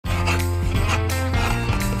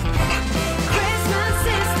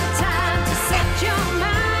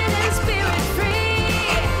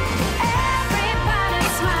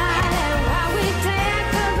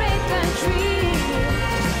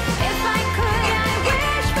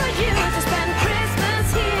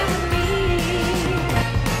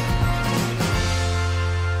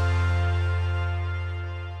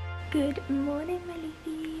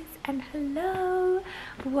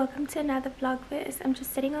welcome to another vlogmas. I'm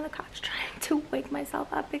just sitting on the couch trying to wake myself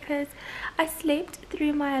up because I slept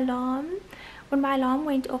through my alarm. When my alarm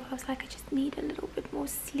went off, I was like, I just need a little bit more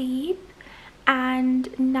sleep,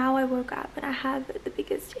 and now I woke up and I have the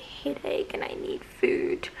biggest headache and I need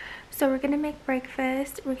food. So we're gonna make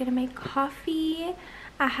breakfast, we're gonna make coffee.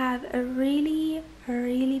 I have a really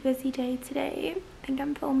busy day today. I think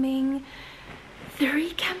I'm filming 3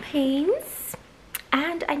 campaigns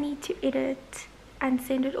and I need to edit and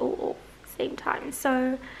send it all off at the same time.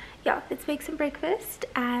 So yeah, let's make some breakfast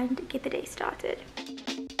and get the day started.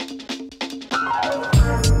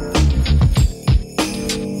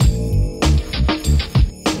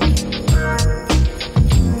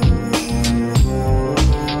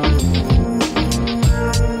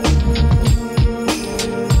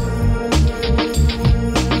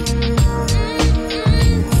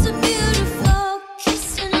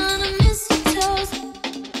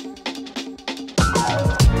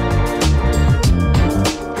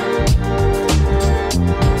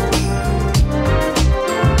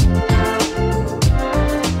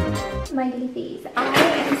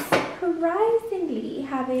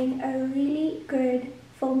 Having a really good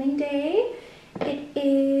filming day. It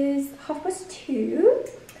is 2:30,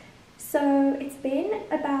 so it's been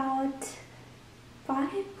about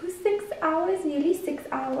 5 or 6 hours, nearly 6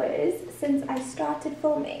 hours since I started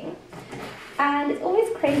filming, and it's always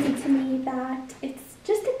crazy to me that it's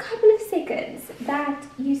just a couple of seconds that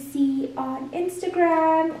you see on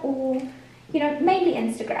Instagram, or mainly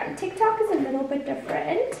Instagram. TikTok is a little bit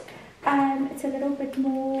different. It's a little bit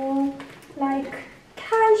more like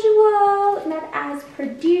casual, not as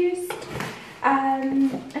produced,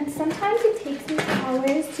 and sometimes it takes me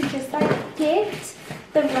hours to just like get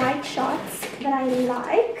the right shots that I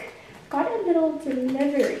like. Got a little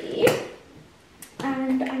delivery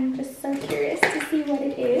and I'm just so curious to see what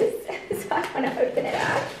it is, so I want to open it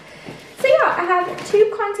up. So yeah, I have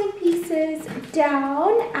 2 content pieces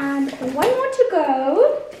down and 1 more to go.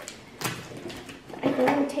 I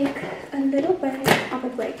will take a little bit of a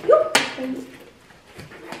break.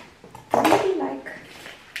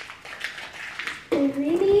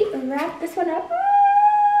 Really wrap this one up.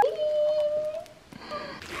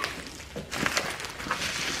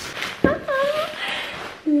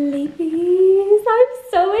 Ladies, I'm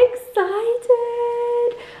so excited.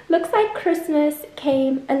 Looks like Christmas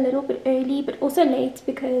came a little bit early, but also late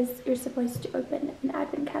because you're supposed to open an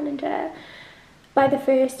advent calendar by the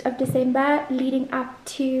 1st of December leading up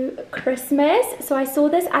to Christmas. So I saw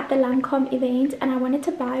this at the Lancome event and I wanted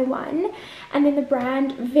to buy one, and then the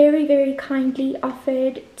brand very kindly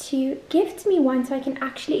offered to gift me one so I can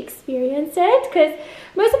actually experience it, because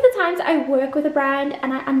most of the times I work with a brand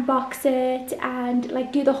and I unbox it and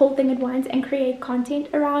like do the whole thing at once and create content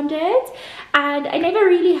around it, and I never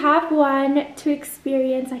really have one to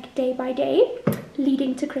experience like day by day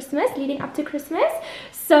leading up to Christmas.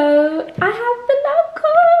 So I have the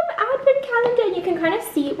Lancome advent calendar, and you can kind of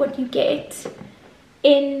see what you get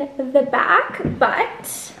in the back,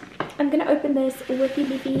 but I'm gonna open this with you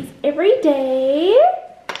ladies every day.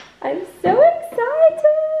 I'm so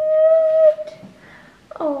excited.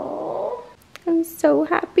 Oh, I'm so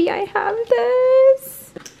happy I have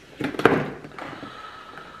this.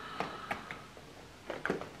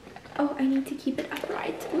 Oh, I need to keep it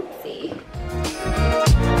upright. Oopsie.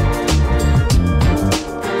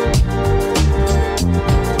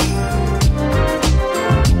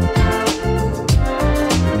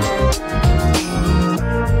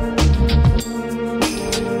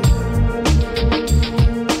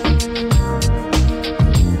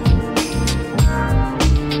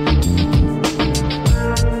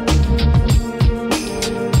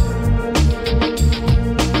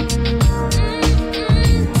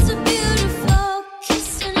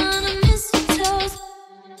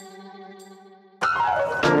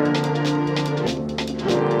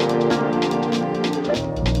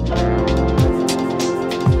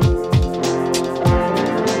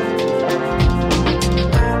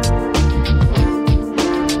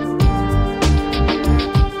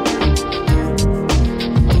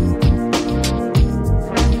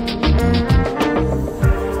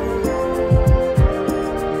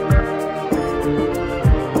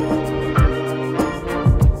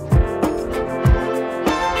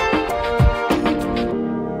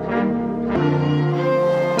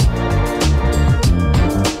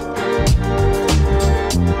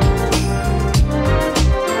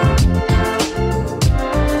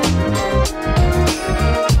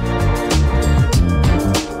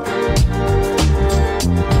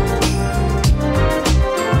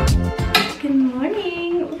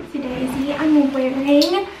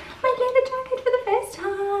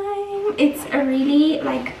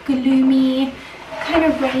 kind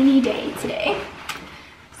of rainy day today,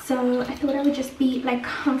 so I thought I would just be like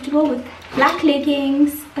comfortable with black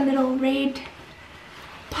leggings, a little red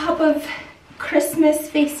pop of Christmas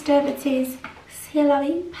festive. It says C'est la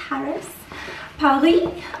vie, Paris.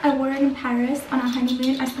 I wore it in Paris on our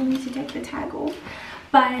honeymoon. I still need to take the tag off,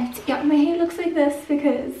 but yeah, my hair looks like this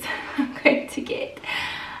because I'm going to get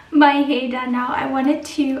my hair done now. I wanted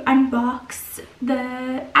to unbox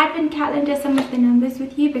the advent calendar, some of the numbers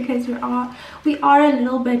with you, because we are a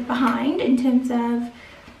little bit behind in terms of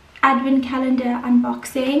advent calendar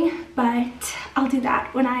unboxing, but I'll do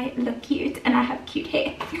that when I look cute and I have cute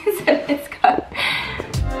hair. So let's go.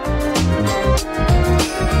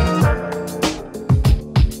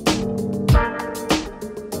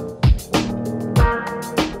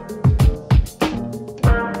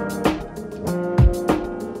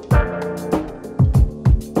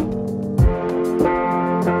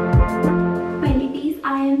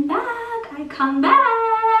 I'm back.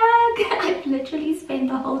 I've literally spent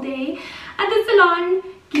the whole day at the salon,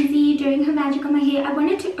 busy doing her magic on my hair. I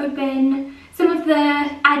wanted to open some of the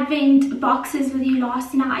advent boxes with you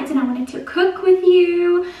last night, and I wanted to cook with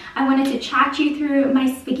you. I wanted to chat you through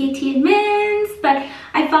my spaghetti and mince, but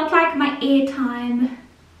I felt like my airtime,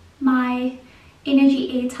 my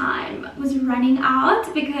energy airtime was running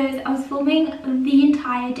out because I was filming the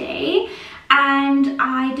entire day and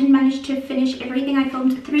I didn't manage to finish everything. I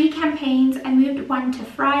filmed 3 campaigns. I moved one to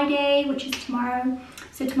Friday, which is tomorrow.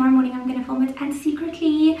 So tomorrow morning I'm going to film it. And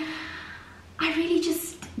secretly, I really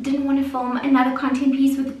just didn't want to film another content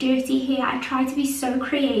piece with dirty hair. I tried to be so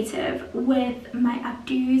creative with my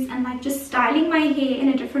updos and like just styling my hair in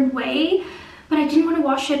a different way. But I didn't want to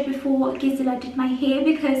wash it before Gisela did my hair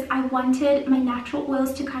because I wanted my natural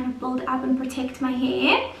oils to kind of build up and protect my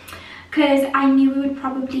hair. Because I knew we would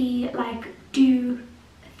probably like do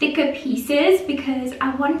thicker pieces because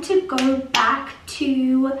I want to go back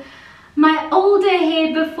to my older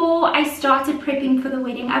hair before I started prepping for the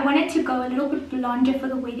wedding. I wanted to go a little bit blonder for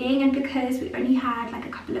the wedding, and because we only had like a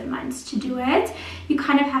couple of months to do it, you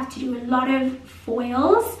kind of have to do a lot of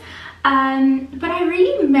foils. But I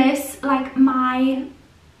really miss like my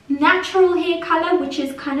natural hair color, which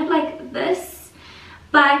is kind of like this,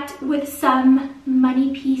 but with some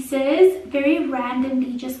money pieces very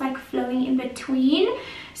randomly just like flowing in between.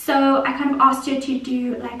 So I kind of asked her to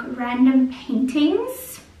do like random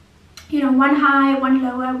paintings, you know, one high, one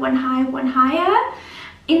lower, one high, one higher,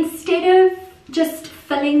 instead of just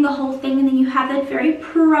filling the whole thing and then you have that very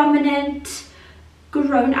prominent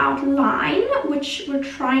grown out line, which we're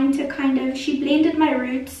trying to kind of, she blended my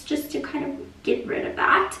roots just to kind of get rid of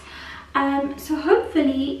that. So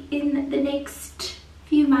hopefully in the next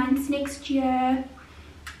few months, next year,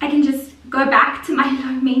 I can just go back to my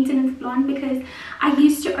low maintenance blonde, because I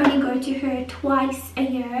used to only go to her twice a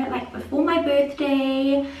year, like before my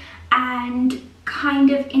birthday and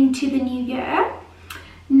kind of into the new year.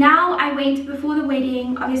 Now I went before the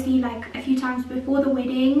wedding, obviously like a few times before the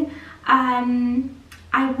wedding.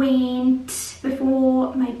 I went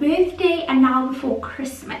before my birthday and now before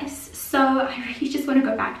Christmas. So I really just want to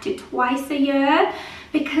go back to twice a year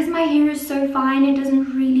because my hair is so fine. It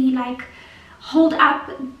doesn't really like hold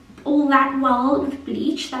up all that well with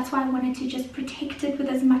bleach. That's why I wanted to just protect it with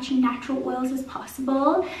as much natural oils as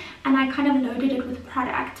possible, and I kind of loaded it with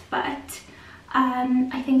product, but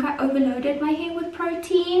I think I overloaded my hair with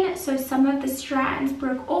protein, so some of the strands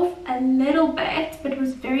broke off a little bit, but it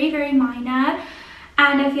was very, very minor.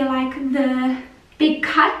 And I feel like the big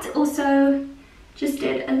cut also just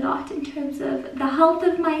did a lot in terms of the health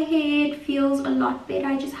of my hair. It feels a lot better.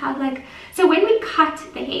 I just have like, so when we cut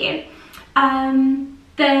the hair,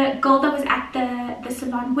 the girl that was at the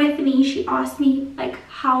salon with me, she asked me like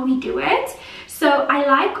how we do it. So I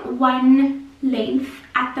like one length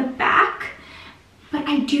at the back, but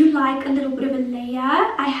I do like a little bit of a layer.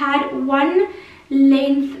 I had one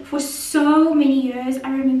length for so many years.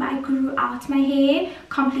 I remember I grew out my hair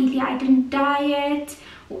completely. I didn't dye it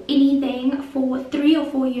or anything for 3 or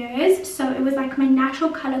 4 years, so it was like my natural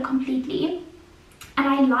color completely, and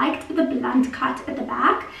I liked the blunt cut at the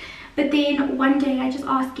back. But then one day I just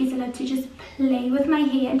asked Gisela to just play with my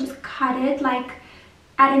hair and just cut it like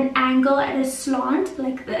at an angle, at a slant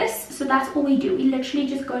like this. So that's all we do. We literally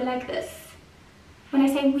just go like this. When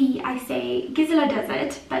I say we, I say Gisela does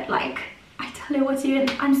it, but like I tell her what to do, and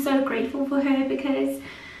I'm so grateful for her because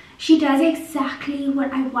she does exactly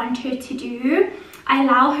what I want her to do. I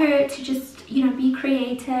allow her to just, you know, be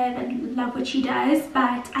creative and love what she does,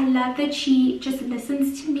 but I love that she just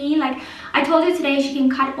listens to me. Like I told her today she can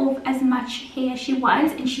cut off as much hair she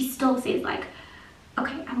wants, and she still says like,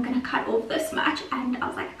 okay, I'm gonna cut off this much, and I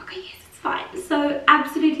was like, okay, yes, it's fine. So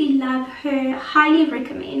absolutely love her, highly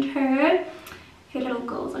recommend her. Her little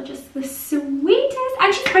girls are just the sweetest,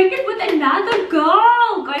 and she's pregnant with another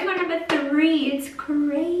girl, going on number 3. It's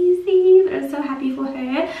crazy, but I'm so happy for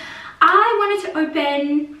her. I wanted to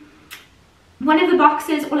open one of the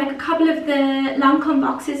boxes, or like a couple of the Lancome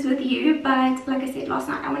boxes with you, but like I said last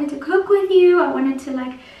night, I wanted to cook with you. I wanted to,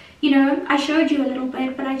 like, you know, I showed you a little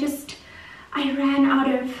bit, but I ran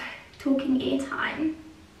out of talking airtime,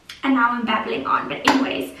 and now I'm babbling on. But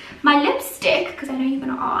anyways, my lipstick, because I know you're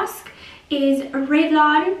gonna ask, is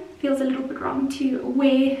Revlon. Feels a little bit wrong to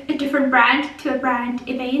wear a different brand to a brand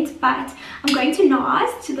event, but I'm going to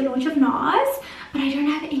NARS, to the launch of NARS, but I don't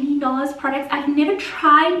have any NARS products. I've never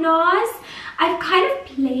tried NARS. I've kind of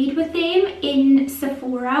played with them in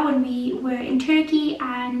Sephora when we were in Turkey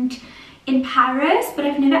and in Paris, but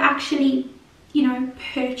I've never actually, you know,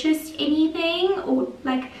 purchased anything or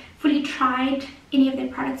like fully tried any of their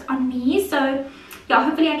products on me. So yeah,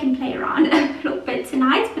 hopefully I can play around a little bit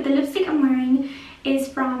tonight. But the lipstick I'm wearing is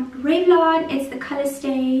from Revlon. It's the Color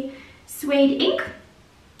Stay Suede Ink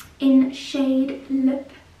in shade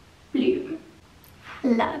Lip Blue.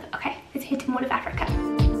 Love. Okay, let's head to Mall of Africa.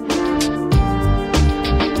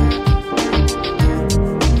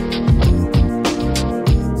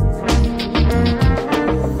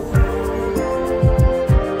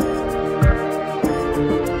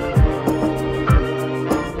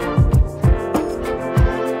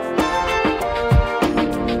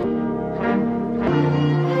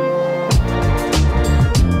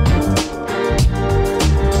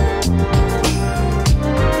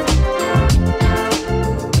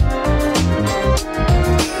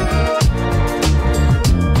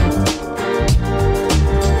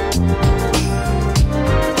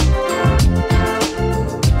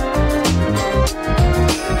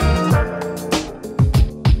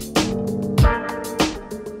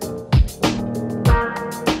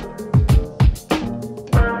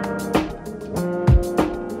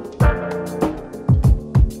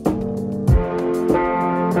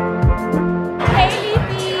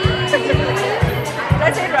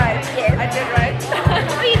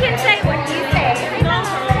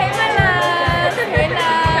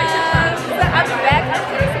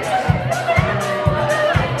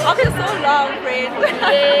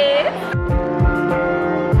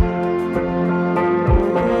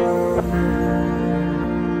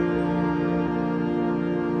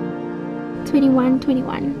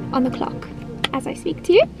 On the clock as I speak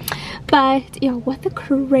to you. But yeah, what in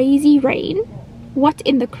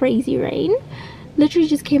the crazy rain literally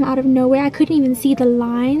just came out of nowhere. I couldn't even see the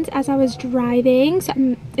lines as I was driving. So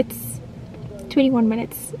it's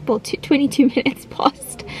 22 minutes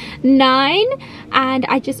past 9 and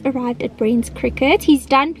I just arrived at Brent's cricket. He's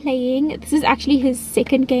done playing. This is actually his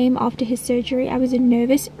second game after his surgery. I was a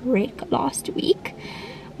nervous wreck last week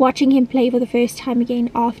watching him play for the first time again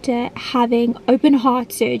after having open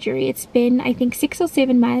heart surgery. It's been, I think, 6 or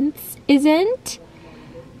 7 months. Isn't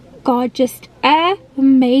God just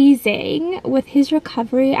amazing with his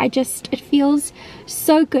recovery? It feels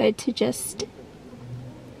so good to just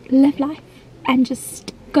live life and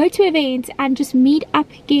just go to events and just meet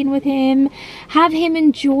up again with him, have him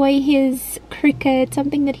enjoy his cricket,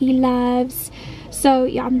 something that he loves. So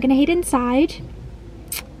yeah, I'm gonna head inside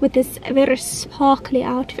with this very sparkly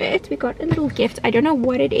outfit. We got a little gift. I don't know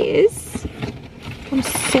what it is. I'm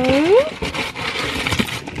so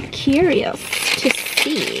curious to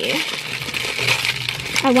see.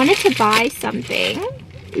 I wanted to buy something.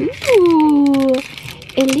 Ooh,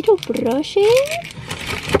 a little brushes.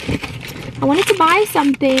 I wanted to buy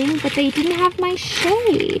something, but they didn't have my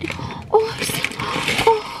shade. Oh,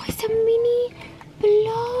 it's a mini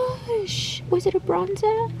blush. Was it a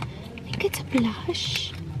bronzer? I think it's a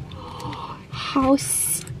blush. How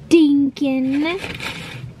stinking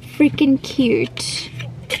freaking cute.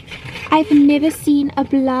 I've never seen a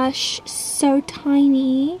blush so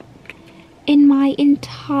tiny in my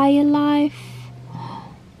entire life.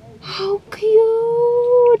 How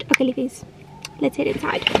cute. Okay, ladies, let's head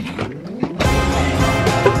inside.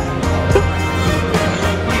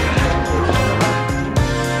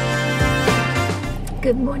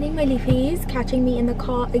 Good morning, my leafies. Catching me in the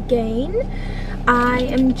car again. I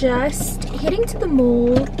am just heading to the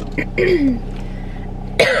mall.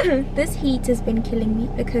 This heat has been killing me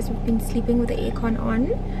because we've been sleeping with the aircon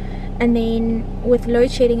on, and then with load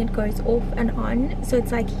shedding it goes off and on, so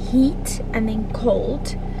it's like heat and then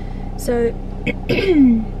cold. So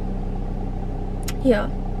yeah,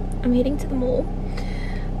 I'm heading to the mall.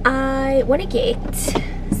 I want to get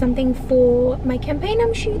something for my campaign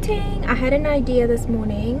I'm shooting. I had an idea this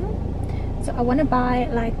morning, so I want to buy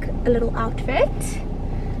like a little outfit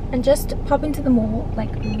and just pop into the mall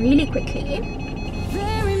like really quickly.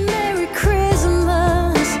 Very Merry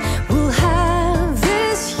Christmas we'll have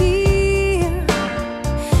this year.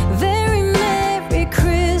 Very Merry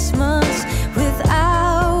Christmas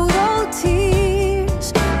without all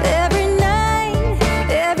tears. Every night,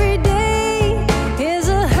 every day is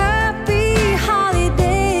a happy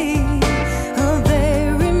holiday. A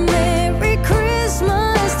very Merry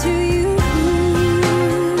Christmas to you.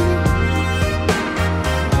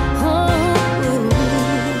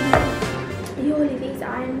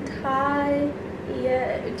 I'm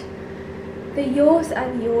tired. The yaws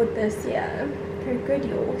I've yawed this year, they're good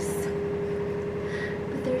yaws,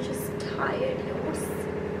 but they're just tired yaws.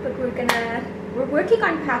 But we're working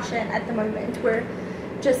on passion at the moment. We're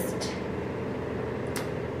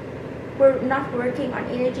not working on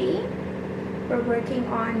energy. We're working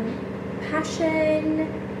on passion,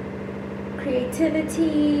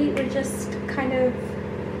 creativity. We're just kind of,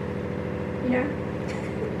 you know.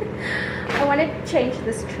 I want to change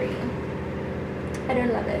this tree. I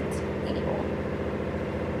don't love it anymore.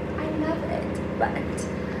 I love it, but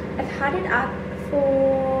I've had it up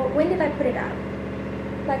for, when did I put it up?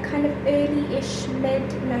 Like kind of early-ish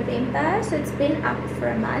mid-November, so it's been up for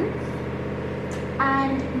a month.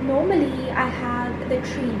 And normally I have the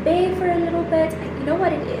tree bare for a little bit. You know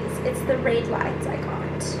what it is? It's the red lights I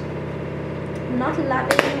got. I'm not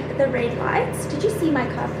loving the red lights. Did you see my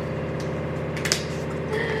cup?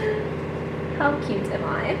 How cute am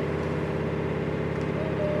I?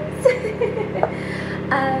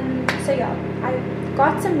 So yeah, I've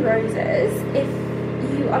got some roses. If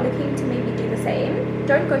you are looking to maybe do the same,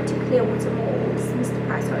 don't go to Clearwater Mall's Mr.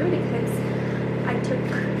 Price Home, because I took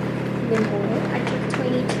them all. I took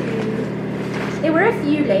 22. There were a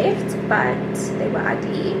few left, but they were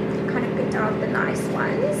ugly. Kind of picked out the nice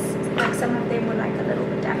ones. Like some of them were like a little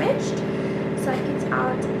bit damaged. So I picked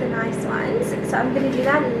out the nice ones. So I'm going to do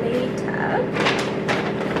that later.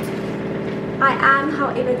 I am,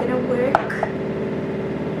 however, going to work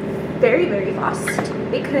very, very fast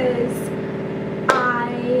because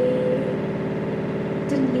I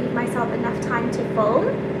didn't leave myself enough time to film.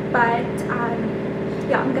 But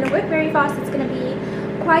yeah, I'm going to work very fast. It's going to be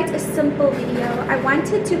quite a simple video. I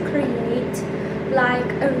wanted to create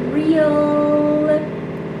like a real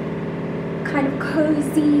kind of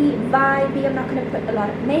cozy vibey. I'm not going to put a lot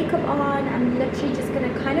of makeup on. I'm literally just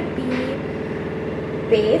going to kind of be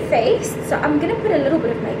barefaced. So I'm going to put a little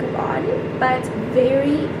bit of makeup on, but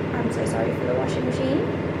I'm so sorry for the washing machine.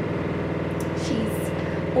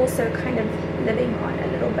 She's also kind of living on a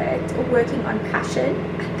little bit, or working on passion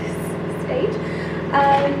at this stage.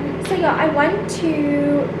 So yeah, I want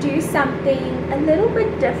to do something a little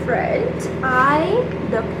bit different. I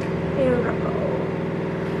look terrible.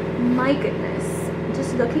 My goodness,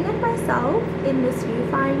 just looking at myself in this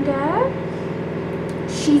viewfinder,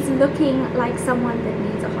 she's looking like someone that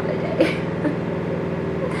needs a holiday.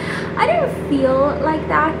 I don't feel like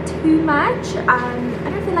that too much. I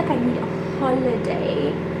don't feel like I need a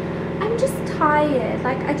holiday. I'm just tired.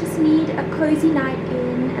 Like, I just need a cozy night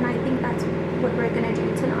in, and I think that's what we're gonna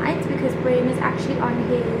do tonight, because Graham is actually on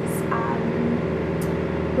his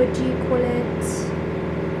what do you call it,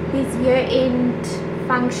 his year-end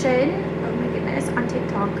function. Oh my goodness, on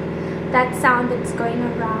TikTok, that sound that's going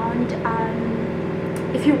around,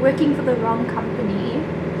 if you're working for the wrong company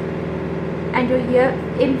and your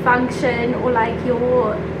year-end function, or like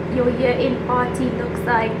your year-end party looks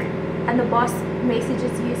like, and the boss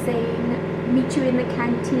messages you saying meet you in the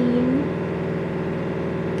canteen.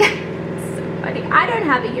 It's so funny. I don't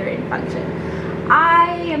have a year-end function.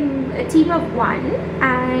 I am a team of one,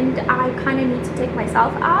 and I kind of need to take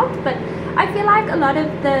myself out. But I feel like a lot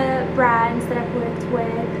of the brands that I've worked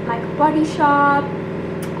with, like Body Shop,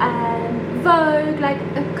 Vogue, like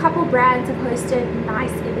a couple brands have hosted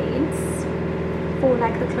nice events for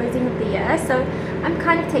like the closing of the year. So I'm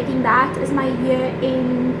kind of taking that as my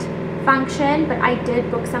year-end function. But I did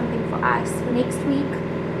book something for us for next week,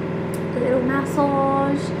 a little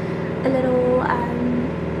massage, a little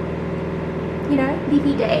you know,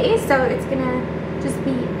 leafy day. So it's gonna just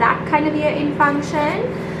be that kind of year-end function.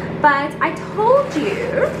 But I told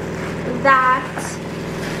you that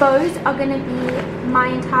bows are gonna be my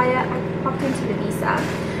entire, I popped into the visa.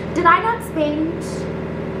 Did I not spend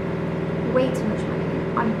way too much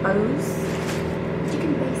money on bows? You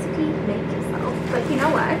can basically make yourself. But you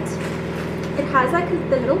know what? It has like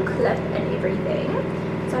the little clip and everything.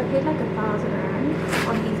 So I paid like 1,000 rand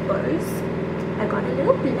on these bows. I got a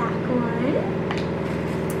little black one.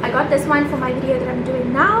 I got this one for my video that I'm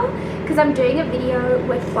doing now, because I'm doing a video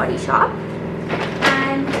with Body Shop,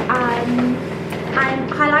 and I'm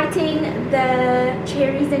highlighting the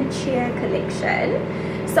Cherries and Cheer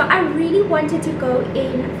collection. So I really wanted to go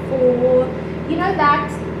in for, you know, that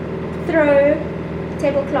throw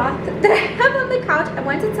tablecloth that I have on the couch. I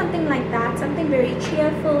wanted something like that, something very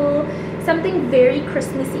cheerful, something very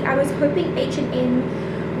Christmassy. I was hoping H&M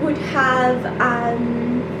would have,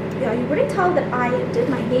 yeah, you wouldn't tell that I did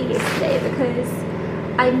my hair yesterday because,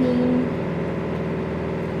 I mean,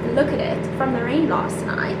 look at it from the rain last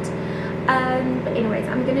night. But anyways,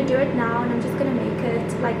 I'm gonna do it now, and I'm just gonna make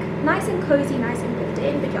it like nice and cozy, nice and built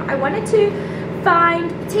in. But yeah, I wanted to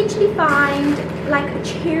potentially find like a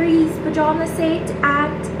Cherries pajama set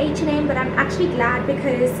at H&M, but I'm actually glad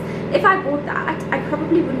because if I bought that, I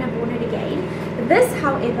probably wouldn't have worn it again. This,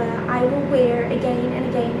 however, I will wear again and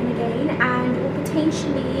again and again, and will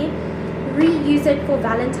potentially reuse it for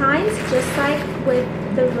Valentine's, just like with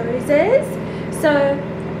the roses. So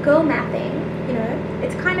girl mathing, you know,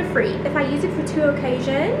 it's kind of free. If I use it for 2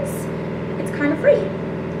 occasions, it's kind of free.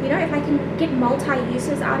 You know, if I can get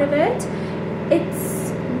multi-uses out of it,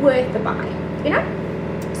 it's worth the buy, you know.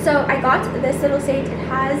 So I got this little set. It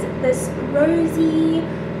has this rosy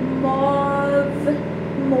mauve,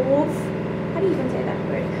 how do you even say that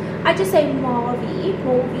word? I just say mauvey,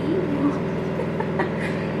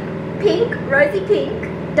 pink, rosy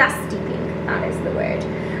pink, dusty pink, that is the word.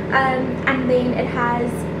 And then it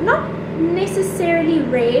has not necessarily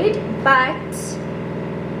red, but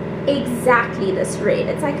exactly this red.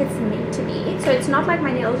 It's like it's meant to be. So it's not like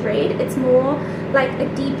my nails red, it's more like a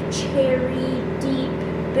deep cherry, deep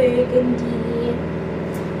burgundy,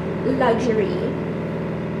 luxury,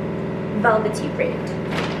 velvety red.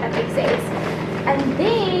 That makes sense. And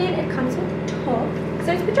then it comes with the top,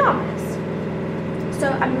 so it's pajamas. So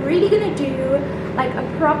I'm really gonna do like a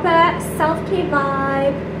proper self-care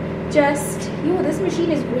vibe. Just, yo, this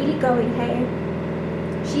machine is really going, hey.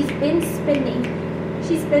 She's been spinning.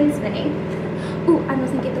 She's been spinning. Ooh, I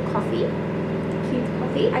mustn't get the coffee. Cute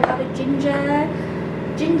coffee. I got a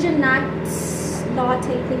ginger nut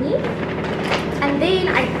latte thingy. And then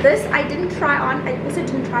this I didn't try on. I also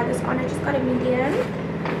didn't try this on. I just got a medium.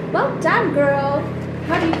 Well done, girl.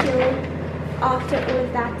 How do you feel after all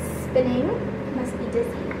of that spinning? Must be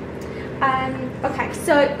dizzy. Okay,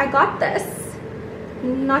 so I got this.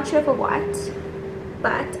 Not sure for what,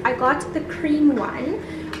 but I got the cream one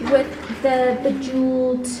with the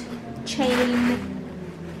bejeweled chain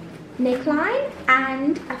neckline,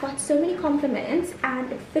 and I got so many compliments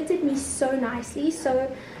and it fitted me so nicely. So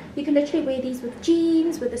you can literally wear these with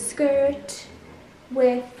jeans, with a skirt,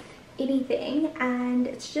 with anything, and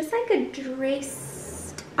it's just like a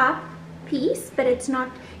dressed up piece, but it's not,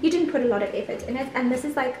 you didn't put a lot of effort in it. And this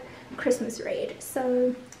is like Christmas red.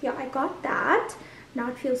 So yeah, I got that. Now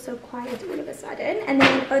it feels so quiet all of a sudden. And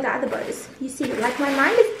then, oh, the other bows. You see, like my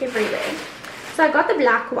mind is everywhere. So I got the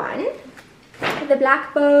black one. The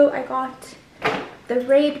black bow. I got the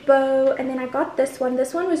red bow. And then I got this one.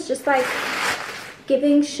 This one was just like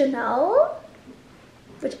giving Chanel,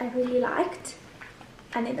 which I really liked.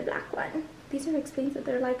 And then the black one. These are expensive.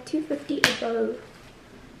 They're like $250 a bow.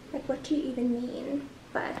 Like, what do you even mean?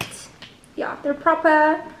 But yeah, they're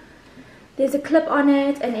proper. There's a clip on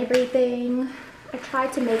it and everything. I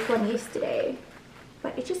tried to make one yesterday,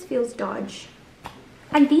 but it just feels dodge.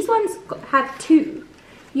 And these ones have 2.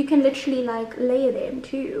 You can literally like layer them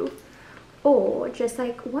 2, or just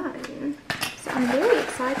like 1. So I'm very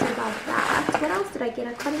excited about that. What else did I get?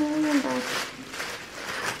 I can't even remember.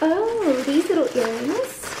 Oh, these little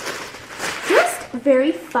earrings. Just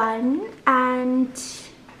very fun and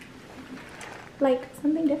like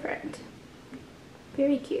something different.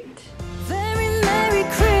 Very cute. Very Merry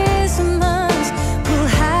Christmas we'll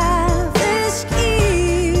have this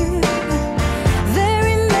year.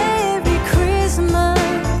 Very Merry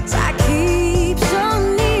Christmas, I keep so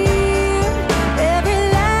near. Every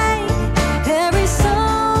light, every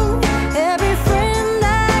song, every friend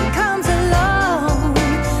that comes along.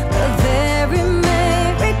 A very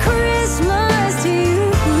Merry Christmas to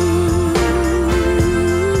you.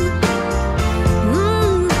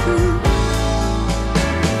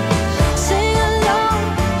 Say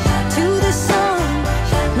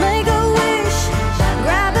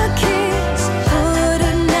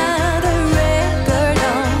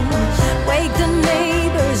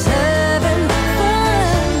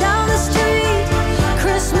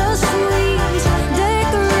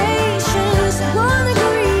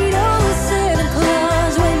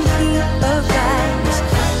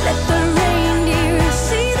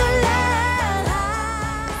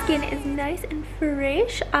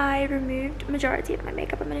I removed majority of my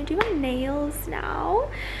makeup. I'm gonna do my nails now.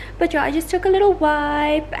 But yeah, I just took a little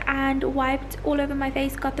wipe and wiped all over my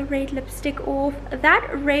face, got the red lipstick off. That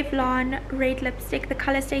Revlon red lipstick, the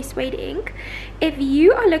color Stay Suede Ink. If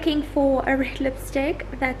you are looking for a red lipstick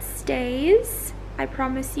that stays, I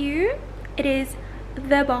promise you, it is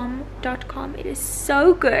thebomb.com. It is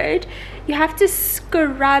so good. You have to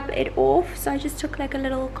scrub it off, so I just took like a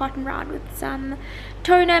little cotton round with some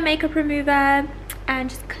toner, makeup remover, and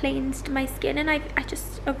just cleansed my skin. And I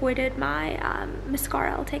just avoided my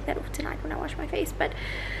mascara. I'll take that off tonight when I wash my face. But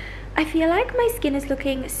I feel like my skin is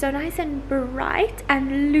looking so nice and bright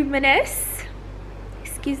and luminous,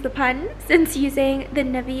 excuse the pun, since using the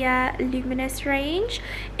Nivea Luminous range.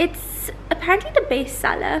 It's apparently the best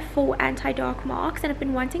seller for anti-dark marks, and I've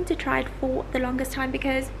been wanting to try it for the longest time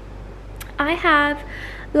because I have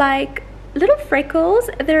like little freckles.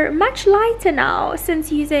 They're much lighter now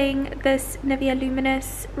since using this Nivea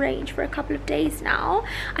Luminous range for a couple of days now.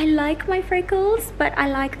 I like my freckles, but I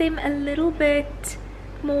like them a little bit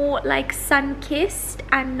more like sun-kissed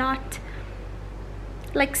and not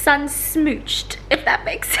like sun smooched, if that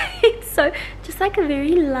makes sense. So just like a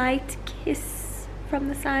very light kiss from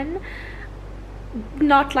the sun,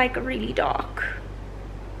 not like really dark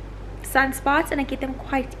sunspots. And I get them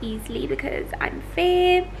quite easily because I'm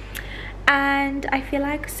fair, and I feel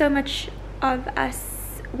like so much of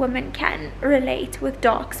us women can relate with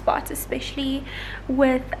dark spots, especially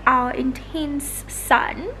with our intense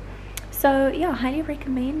sun. So yeah, highly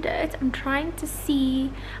recommend it. I'm trying to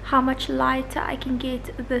see how much lighter I can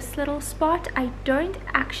get this little spot. I don't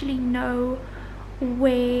actually know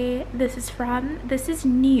where this is from. This is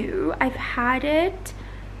new. I've had it,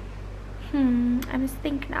 I must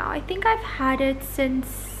think now. I think I've had it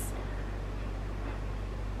since,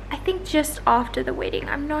 I think just after the wedding.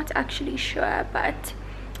 I'm not actually sure, but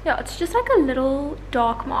yeah, it's just like a little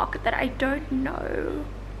dark mark that I don't know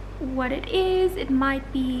what it is. It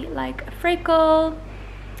might be like a freckle,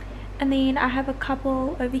 and then I have a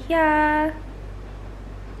couple over here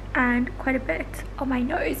and quite a bit on my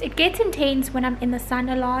nose. It gets intense when I'm in the sun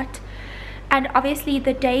a lot, and obviously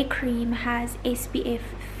the day cream has SPF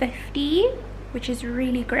 50, which is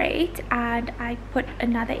really great, and I put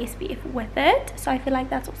another SPF with it, so I feel like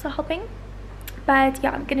that's also helping. But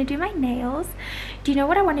yeah, I'm gonna do my nails. Do you know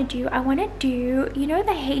what I want to do? I want to do, you know,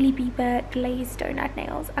 the Hailey Bieber glazed donut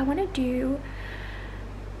nails. I want to do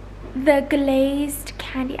the glazed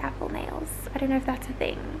candy apple nails. I don't know if that's a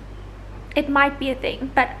thing. It might be a thing,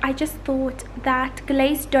 but I just thought that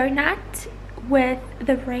glazed donut with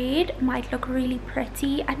the red might look really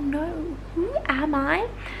pretty. I don't know, who am I?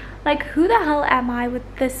 Like, who the hell am I with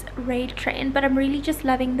this red trend? But I'm really just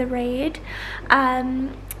loving the red.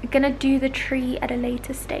 Gonna do the tree at a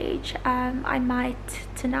later stage. I might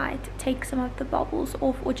tonight take some of the bubbles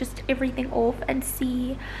off, or just everything off, and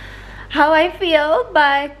see how I feel.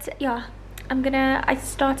 But yeah, I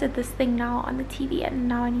started this thing now on the TV, and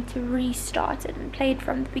now I need to restart it and play it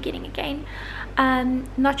from the beginning again.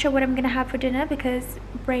 Not sure what I'm gonna have for dinner because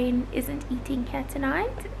Brain isn't eating here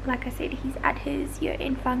tonight. Like I said, he's at his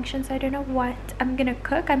year-end function, so I don't know what I'm gonna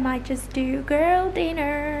cook. I might just do girl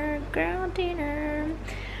dinner.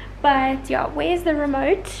 But yeah, where's the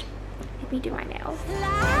remote? Let me do my nails.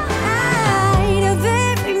 A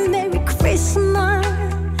very Merry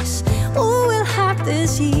Christmas, oh, we'll have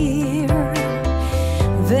this year.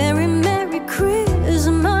 Very Merry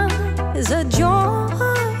Christmas, a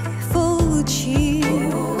joyful cheer.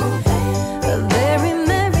 A very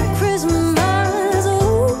Merry Christmas,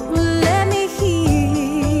 oh, let me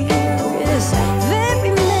hear. Yes,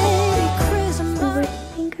 very Merry Christmas. What do you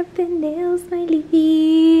think of the nails, my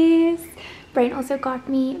ladies? Brain also got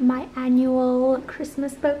me my annual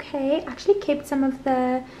Christmas bouquet. I actually kept some of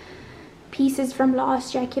the pieces from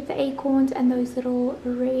last year. I kept the acorns and those little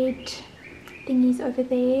red thingies over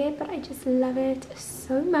there, but I just love it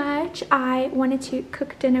so much. I wanted to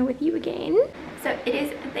cook dinner with you again. So it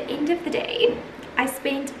is the end of the day. I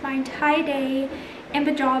spent my entire day in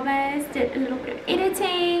pajamas, did a little bit of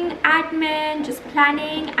editing, admin, just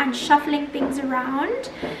planning and shuffling things around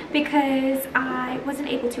because I wasn't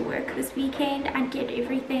able to work this weekend and get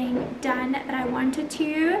everything done that I wanted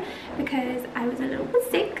to because I was a little bit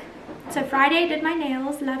sick. So Friday I did my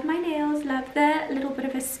nails, love my nails, love the little bit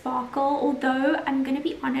of a sparkle, although I'm gonna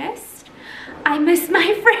be honest, I miss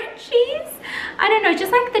my Frenchies. I don't know,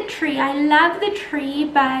 just like the tree. I love the tree,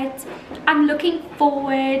 but I'm looking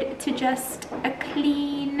forward to just a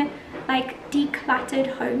clean, like decluttered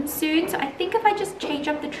home soon. So I think if I just change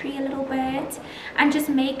up the tree a little bit and just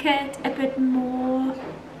make it a bit more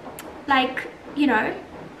like, you know,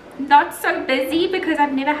 not so busy, because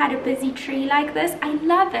I've never had a busy tree like this. I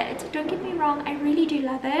love it, don't get me wrong, I really do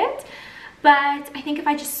love it, but I think if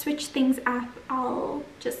I just switch things up, I'll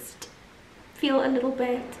just feel a little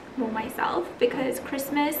bit more myself, because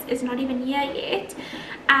Christmas is not even here yet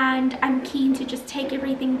and I'm keen to just take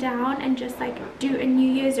everything down and just like do a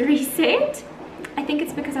New Year's reset. I think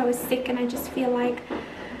it's because I was sick and I just feel like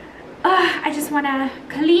I just want to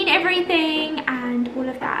clean everything and all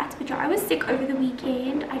of that. But yeah, I was sick over the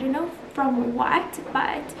weekend. I don't know from what,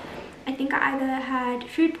 but I think I either had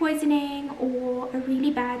food poisoning or a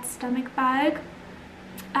really bad stomach bug.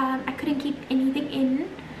 I couldn't keep anything in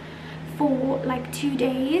for like 2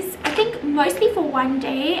 days. I think mostly for 1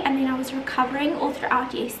 day, and then I was recovering all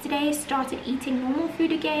throughout yesterday. Started eating normal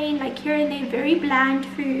food again, like here and there, very bland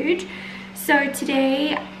food. So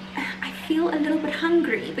today I feel a little bit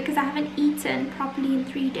hungry because I haven't eaten properly in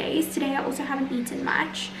 3 days. Today I also haven't eaten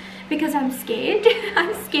much because I'm scared.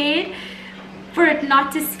 I'm scared for it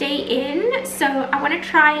not to stay in. So I want to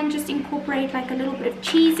try and just incorporate like a little bit of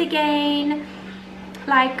cheese again,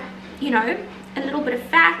 like, you know, a little bit of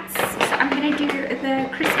fats. So I'm going to do the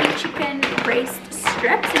crispy chicken breast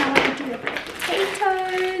strips, and I want to do a bit of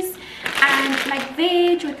potatoes and like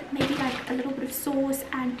veg with maybe like a little bit of sauce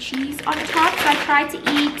and cheese on top. So I tried to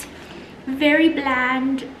eat very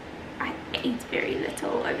bland. I ate very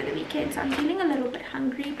little over the weekend, so I'm feeling a little bit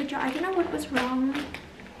hungry. But yeah, I don't know what was wrong.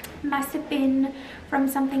 Must have been from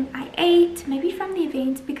something I ate, maybe from the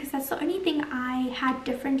event, because that's the only thing I had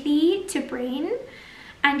differently to Brain.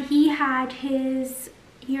 And he had his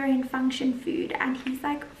urine function food and he's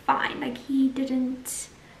like fine, like he didn't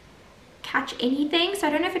catch anything. So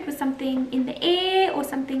I don't know if it was something in the air or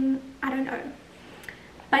something, I don't know,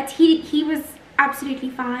 but he was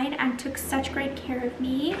absolutely fine and took such great care of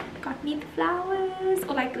me. Got me the flowers,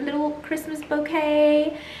 or like a little Christmas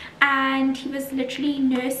bouquet, and he was literally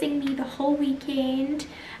nursing me the whole weekend.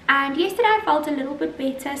 And yesterday I felt a little bit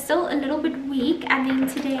better, still a little bit weak, and then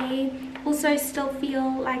today also still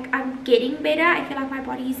feel like I'm getting better. I feel like my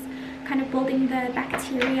body's kind of building the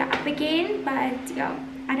bacteria up again. But yeah,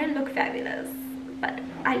 I don't look fabulous, but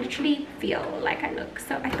I literally feel like I look.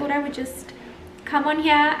 So I thought I would just come on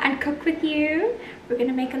here and cook with you. We're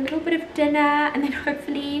gonna make a little bit of dinner, and then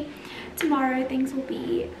hopefully tomorrow things will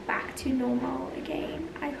be back to normal again,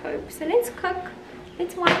 I hope. So let's cook,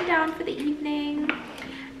 let's wind down for the evening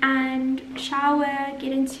and shower,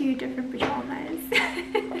 get into different pajamas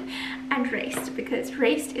and rest, because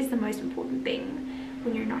rest is the most important thing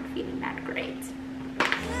when you're not feeling that great.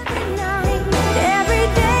 Every night, every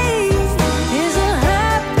day is a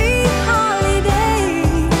happy holiday.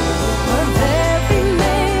 A very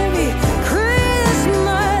Merry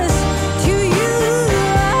Christmas to you.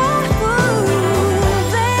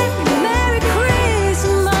 Very Merry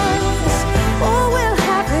Christmas. Oh, we'll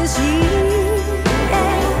have this year.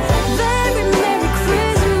 Very Merry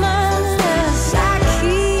Christmas. I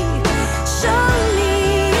keep showing me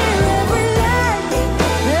every light,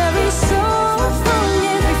 every soul from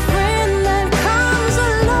every friend that comes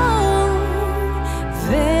along.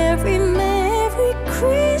 Very Merry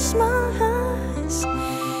Christmas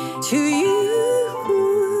to you.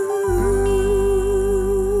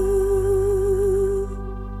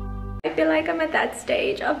 I feel like I'm at that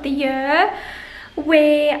stage of the year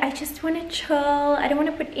where I just want to chill. I don't want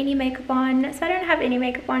to put any makeup on, so I don't have any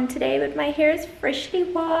makeup on today, but my hair is freshly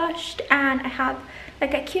washed and I have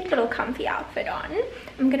like a cute little comfy outfit on.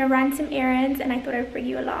 I'm gonna run some errands and I thought I'd bring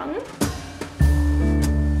you along.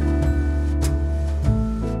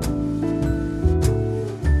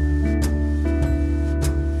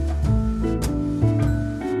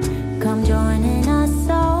 Come joining us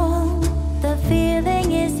all. The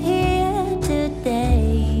feeling is here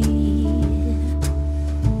today.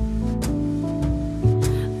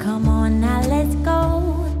 Come on now, let's go.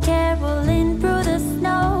 Caroling through the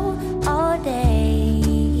snow all day.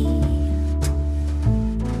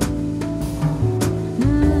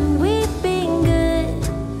 We've been good,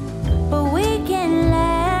 but we can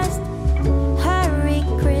last. Hurry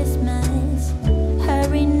Christmas,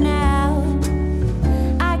 hurry now.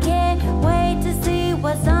 I can't wait to see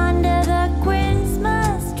what's under the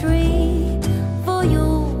Christmas tree for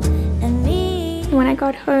you and me. When I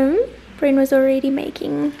got home, Brain was already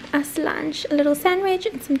making us lunch, a little sandwich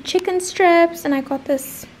and some chicken strips, and I got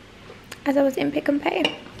this as I was in Pick and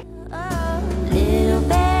Pay. Little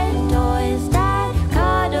bear toys that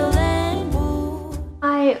cuddle and woo.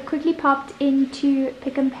 I quickly popped into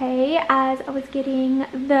Pick and Pay as I was getting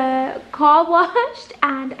the car washed,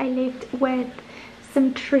 and I left with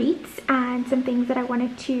some treats and some things that I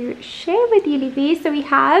wanted to share with you, Livy. So we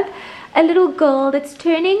have a little girl that's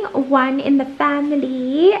turning 1 in the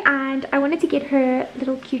family, and I wanted to get her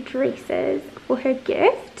little cute dresses for her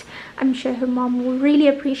gift. I'm sure her mom will really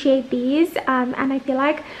appreciate these, and I feel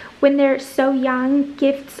like when they're so young,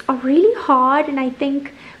 gifts are really hard, and I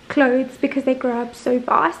think clothes, because they grow up so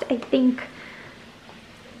fast, I think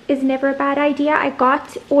is never a bad idea. I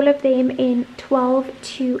got all of them in 12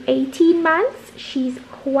 to 18 months. She's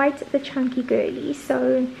quite the chunky girly,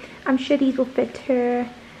 so I'm sure these will fit her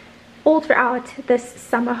all throughout this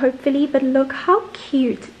summer, hopefully. But look how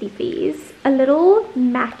cute this is. A little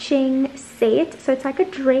matching set, so it's like a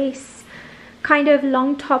dress kind of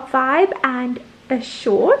long top vibe and a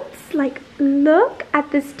shorts. Like, look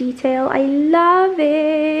at this detail, I love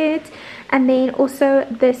it. And then also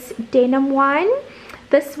this denim one.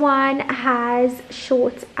 This one has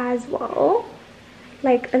shorts as well,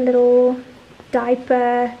 like a little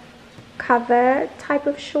diaper cover type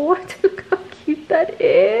of short. Look how cute that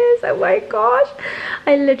is. Oh my gosh,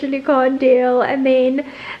 I literally can't deal. And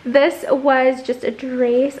then this was just a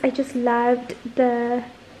dress. I just loved the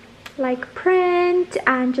like print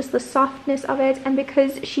and just the softness of it, and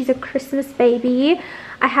because she's a Christmas baby,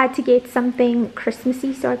 I had to get something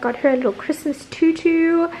Christmassy, so I got her a little Christmas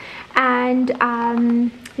tutu and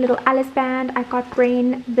little Alice band. I got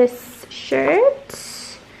Brain this shirt,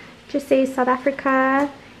 just says South Africa.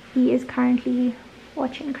 He is currently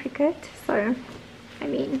watching cricket, so I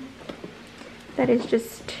mean, that is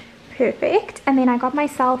just perfect. And then I got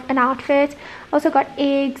myself an outfit. Also got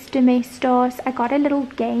eggs, domestos. I got a little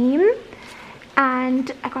game,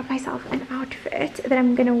 and I got myself an outfit that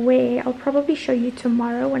I'm gonna wear. I'll probably show you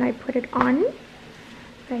tomorrow when I put it on.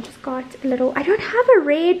 But I just got a little, I don't have a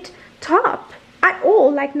red top at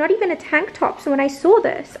all, like not even a tank top. So when I saw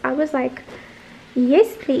this, I was like,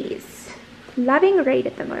 yes please. Loving red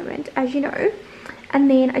at the moment, as you know. And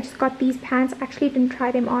then I just got these pants. I actually didn't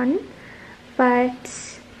try them on, but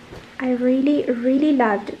I really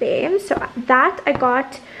loved them. So that I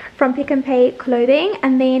got from Pick and Pay Clothing.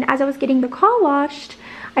 And then as I was getting the car washed,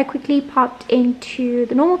 I quickly popped into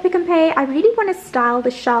the normal Pick and Pay. I really want to style the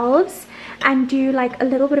shelves and do like a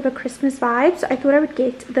little bit of a Christmas vibe, so I thought I would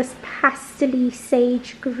get this pastel-y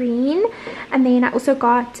sage green. And then I also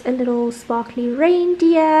got a little sparkly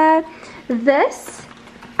reindeer. This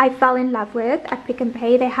I fell in love with at Pick and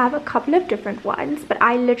Pay. They have a couple of different ones, but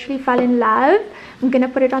I literally fell in love. I'm gonna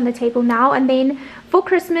put it on the table now. And then for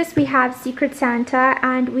Christmas we have Secret Santa,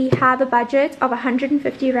 and we have a budget of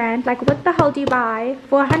 150 rand. Like, what the hell do you buy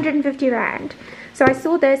for 150 rand? So I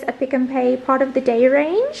saw this at Pick and Pay, part of the day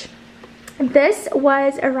range. This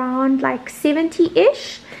was around like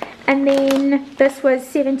 70-ish, and then this was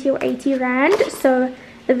 70 or 80 rand. So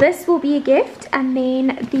this will be a gift. And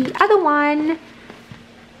then the other one,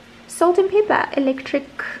 salt and pepper electric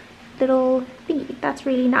little thingy, that's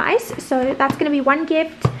really nice. So that's gonna be one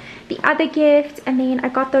gift. The other gift, and then I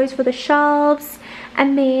got those for the shelves.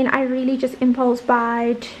 And then I really just impulse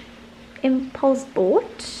bought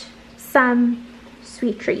some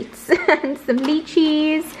sweet treats and some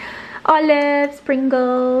lychees, olives,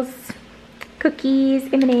 Pringles,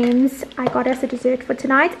 cookies, M&Ms. I got us a dessert for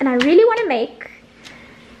tonight, and I really want to make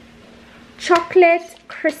chocolate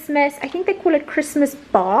Christmas, I think they call it Christmas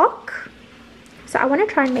bark. So I want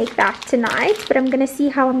to try and make that tonight, but I'm going to see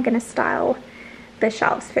how I'm going to style the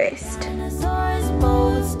shelves first.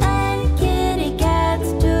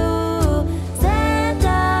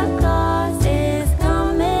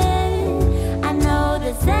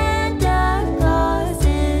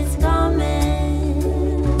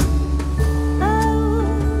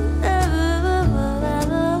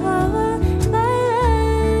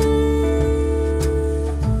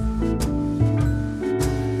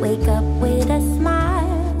 Wake up with a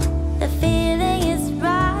smile, the feeling is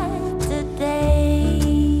right today.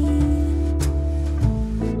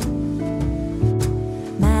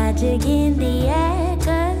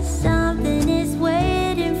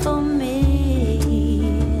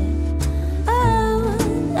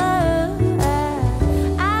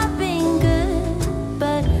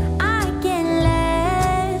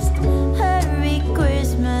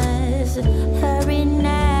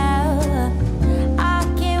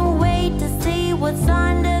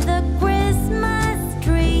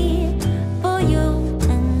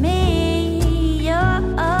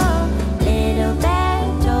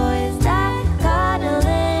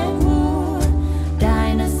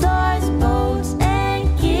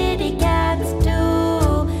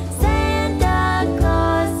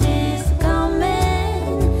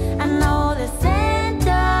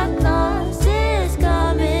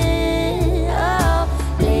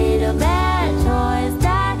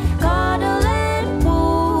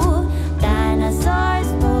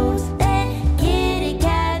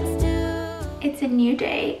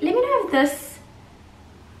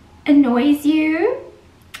 annoys you,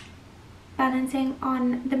 balancing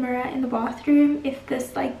on the mirror in the bathroom, if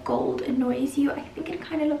this like gold annoys you, I think it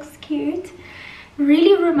kind of looks cute.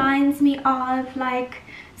 Really reminds me of like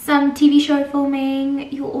some TV show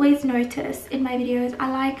filming. You'll always notice in my videos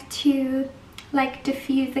I like to like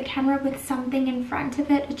diffuse the camera with something in front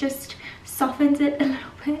of it. It just softens it a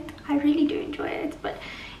little bit. I really do enjoy it, but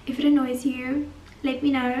if it annoys you, let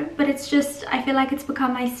me know. But it's just, I feel like it's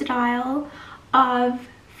become my style of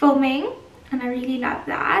filming, and I really love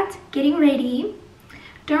that. Getting ready,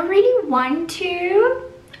 don't really want to.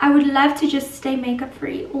 I would love to just stay makeup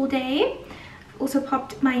free all day. I've also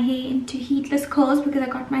popped my hair into heatless curls because I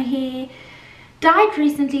got my hair dyed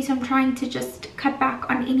recently, so I'm trying to just cut back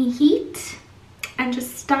on any heat and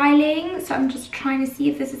just styling. So I'm just trying to see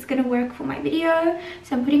if this is going to work for my video.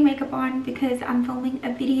 So I'm putting makeup on because I'm filming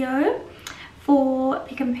a video for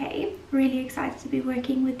Pick n Pay. Really excited to be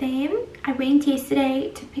working with them. I went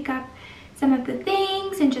yesterday to pick up some of the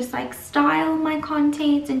things and just like style my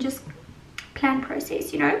content and just plan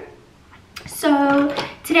process, you know. So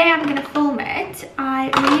today I'm gonna film it.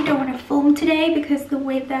 I really don't want to film today because the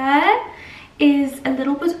weather is a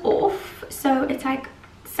little bit off. So it's like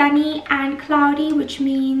sunny and cloudy, which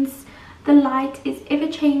means the light is ever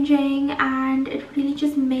changing and it really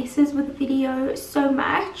just messes with the video so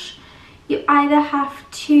much. You either have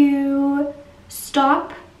to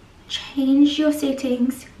stop, change your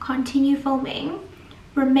settings, continue filming,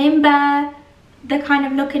 remember the kind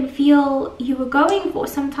of look and feel you were going for.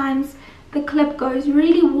 Sometimes the clip goes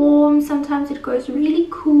really warm, sometimes it goes really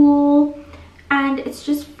cool, and it's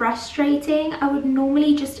just frustrating. I would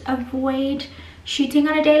normally just avoid shooting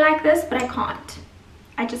on a day like this, but I can't.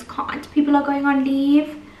 I just can't. People are going on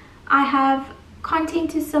leave. I have content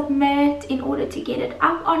to submit in order to get it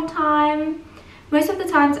up on time. Most of the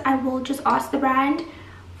times I will just ask the brand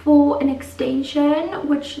for an extension,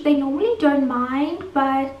 which they normally don't mind,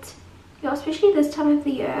 but yeah, especially this time of the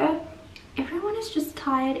year, everyone is just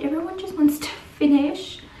tired. Everyone just wants to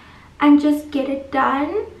finish and just get it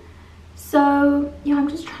done. So yeah, I'm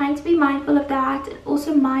just trying to be mindful of that, and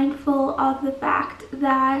also mindful of the fact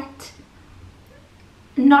that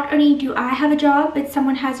not only do I have a job, but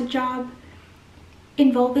someone has a job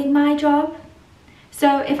involving my job.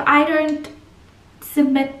 So if I don't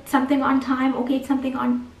submit something on time or get something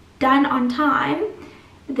done on time,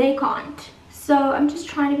 they can't. So I'm just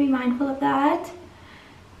trying to be mindful of that.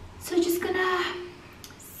 So just gonna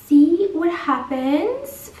see what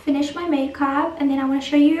happens, finish my makeup, and then I want to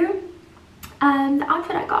show you the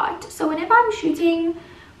outfit I got. So whenever I'm shooting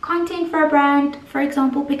content for a brand, for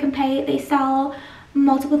example Pick n Pay, they sell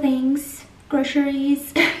multiple things,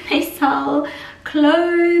 groceries, they sell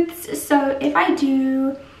clothes. So if I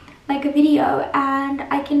do like a video and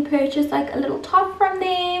I can purchase like a little top from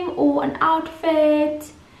them or an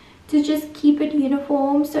outfit to just keep it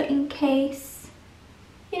uniform, so in case,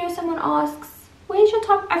 you know, someone asks, where's your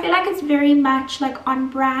top? I feel like it's very much like on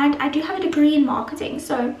brand. I do have a degree in marketing,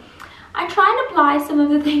 so I try and apply some of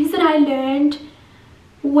the things that I learned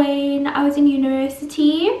when I was in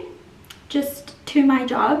university just to my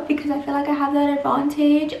job, because I feel like I have that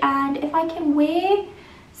advantage. And if I can wear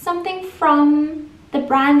something from the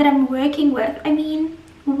brand that I'm working with, I mean,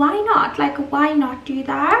 why not? Like, why not do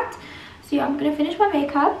that? So yeah, I'm gonna finish my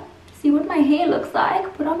makeup, see what my hair looks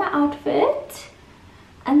like, put on my outfit,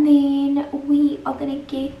 and then we are gonna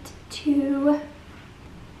get to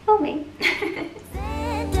filming.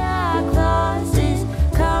 Santa Claus is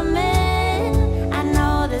coming. I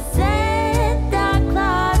know the Santa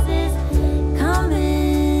Claus is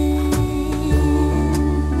coming.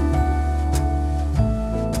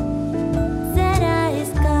 Santa is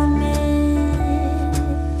coming.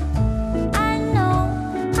 I know,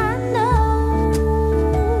 I know.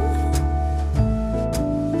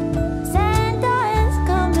 Santa is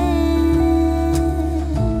coming.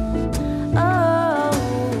 Oh.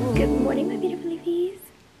 Good morning, my beautiful ladies.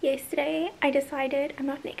 Yesterday I decided, I'm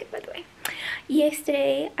not naked by the way,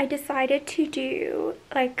 yesterday I decided to do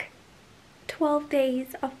like 12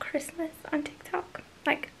 days of Christmas on TikTok,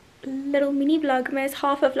 like little mini vlogmas,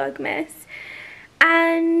 half a vlogmas,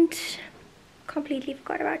 and completely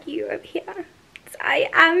forgot about you over here. So I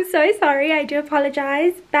am so sorry, I do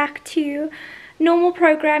apologize. Back to normal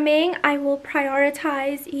programming. I will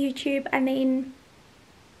prioritize YouTube, and then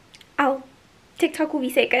TikTok will be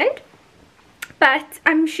second. But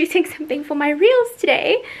I'm shooting something for my reels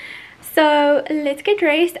today, so let's get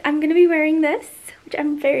dressed. I'm gonna be wearing this, which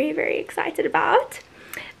I'm very, very excited about,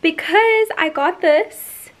 because I got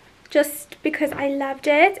this just because I loved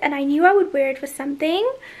it and I knew I would wear it for something.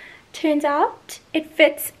 Turns out it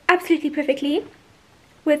fits absolutely perfectly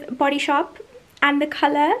with Body Shop and the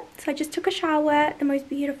color. So I just took a shower, the most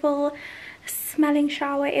beautiful smelling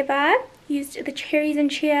shower ever. Used the cherries and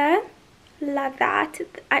cheer. Love that.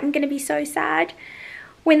 I'm gonna be so sad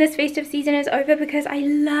when this festive season is over because I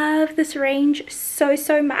love this range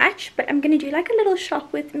so much. But I'm gonna do like a little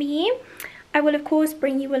shop with me. I will of course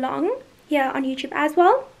bring you along here on YouTube as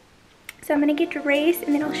well. So I'm gonna get dressed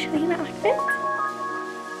and then I'll show you my outfit.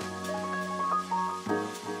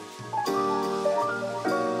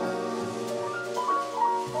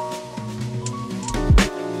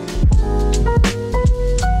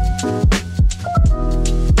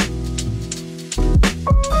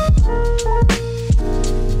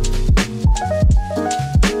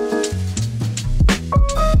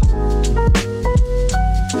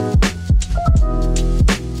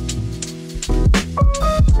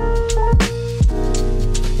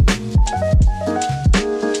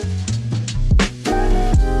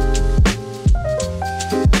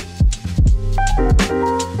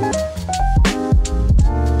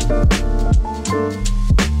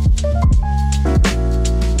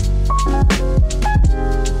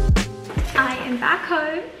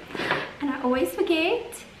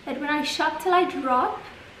 Shop till I drop.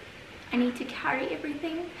 I need to carry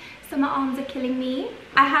everything, so my arms are killing me.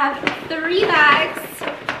 I have 3 bags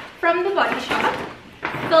from the Body Shop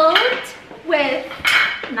filled with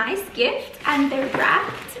nice gifts and they're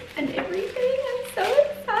wrapped and everything. I'm so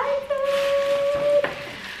excited.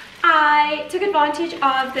 I took advantage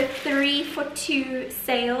of the 3 for 2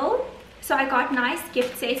 sale, so I got nice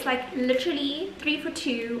gift sets, like literally 3 for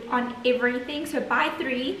 2 on everything. So buy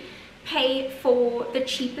 3, pay for the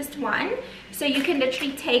cheapest one. So you can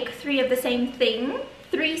literally take 3 of the same thing,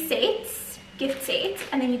 3 sets, gift sets,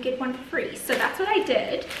 and then you get 1 for free. So that's what I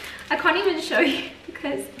did. I can't even show you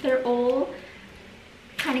because they're all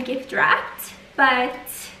kind of gift wrapped, but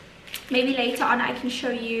maybe later on I can show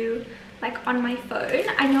you like on my phone.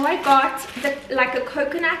 I know I got like a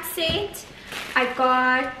coconut set, I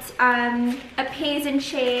got a pears and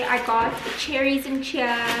share, I got the cherries and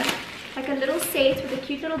cheer, like a little set with a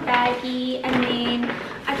cute little baggie, and then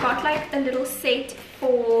I got like a little set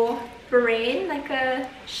for Bren, like a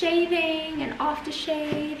shaving and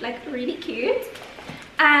aftershave, like really cute.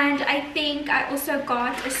 And I think I also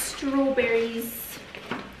got a strawberries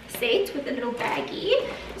set with a little baggie.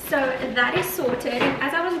 So that is sorted. And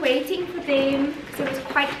as I was waiting for them, because there was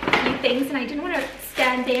quite a few things and I didn't want to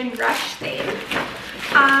stand there and rush them,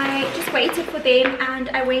 I just waited for them and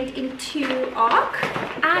I went into ARC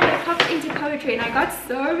and I popped into Poetry and I got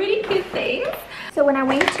so many cute things. So when I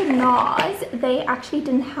went to NARS, they actually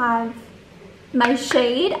didn't have my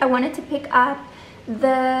shade. I wanted to pick up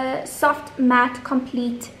the Soft Matte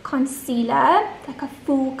Complete Concealer, like a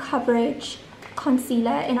full coverage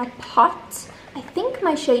concealer in a pot. I think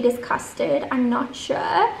my shade is Custard, I'm not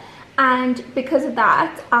sure. And because of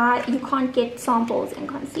that, you can't get samples in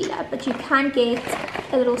concealer, but you can get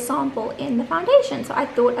a little sample in the foundation. So I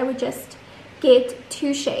thought I would just get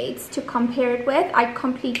 2 shades to compare it with. I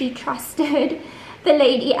completely trusted the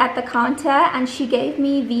lady at the counter and she gave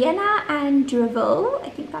me Vienna and Dureville. I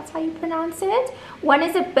think that's how you pronounce it. One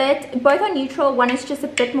is a bit, both are neutral. One is just a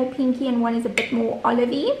bit more pinky and one is a bit more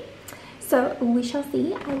olivey. So we shall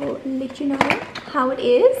see. I will let you know how it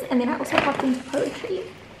is. And then I also popped into Poetry.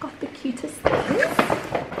 Got the cutest things.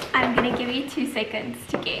 I'm gonna give you 2 seconds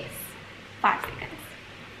to guess. 5 seconds.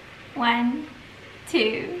 1,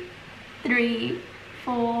 2, 3,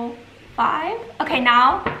 4, 5. Okay,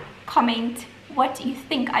 now comment what you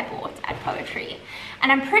think I bought at Poetry.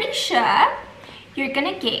 And I'm pretty sure you're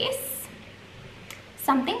gonna guess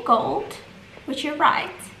something gold, which you're right.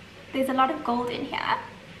 There's a lot of gold in here.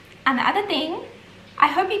 And the other thing, I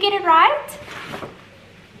hope you get it right,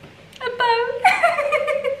 a bow.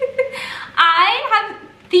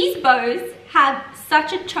 These bows have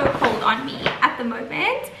such a chokehold on me at the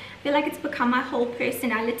moment. I feel like it's become my whole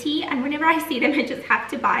personality, and whenever I see them I just have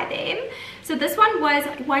to buy them. So this one was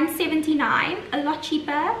 $179, a lot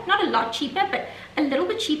cheaper, not a lot cheaper, but a little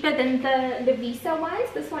bit cheaper than the Levisa ones.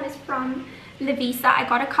 This one is from Levisa. I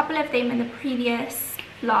got a couple of them in the previous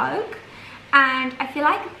vlog, and I feel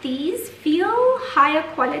like these feel higher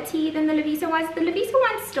quality than the Levisa ones. The Levisa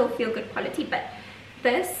ones still feel good quality, but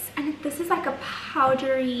this is like a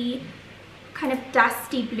powdery kind of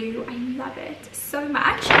dusty blue. I love it so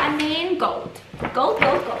much. And then gold. Gold.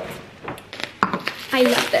 I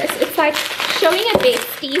love this. It's like showing a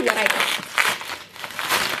bestie what I got.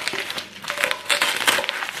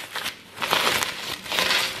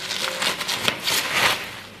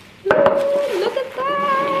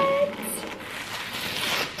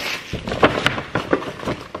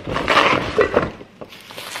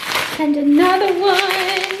 And another one.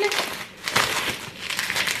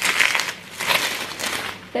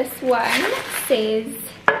 one says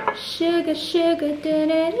sugar, sugar, da,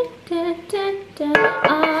 da, da, da, da,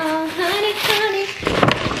 oh, honey, honey.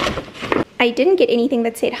 I didn't get anything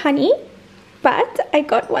that said honey, but I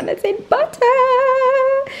got one that said butter.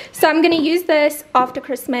 So I'm gonna use this after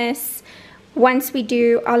Christmas once we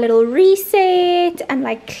do our little reset and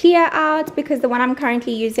like clear out, because the one I'm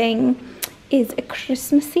currently using is a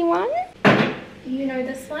Christmassy one. You know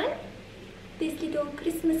this one? This little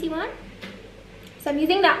Christmassy one. So I'm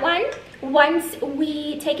using that one. Once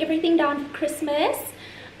we take everything down for Christmas,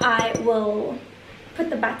 I will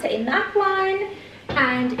put the butter in that one,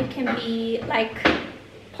 and it can be like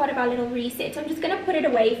part of our little reset. So I'm just gonna put it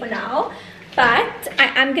away for now, but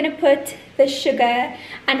I am gonna put the sugar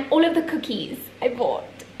and all of the cookies I bought,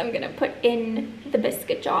 I'm gonna put in the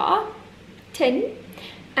biscuit jar tin,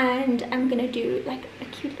 and I'm gonna do like a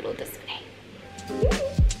cute little display.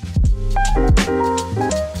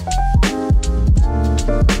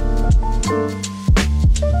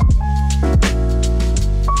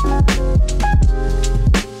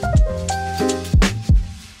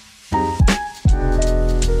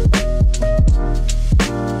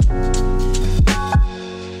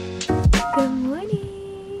 Good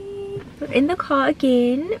morning. We're in the car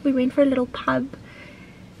again. We went for a little pub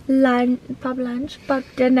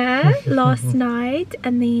dinner last night,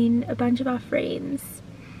 and then a bunch of our friends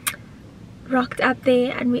rocked up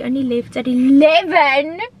there, and we only left at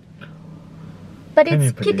 11. But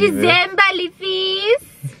it's December, Lifies.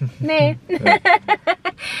 No.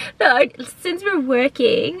 Since we're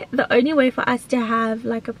working, the only way for us to have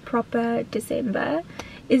like a proper December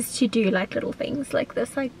is to do like little things like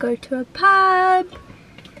this, like go to a pub,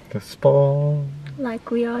 the spa,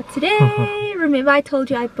 like we are today. Remember I told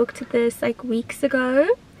you I booked this like weeks ago?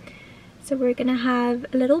 So we're gonna have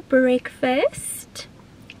a little breakfast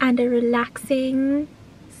and a relaxing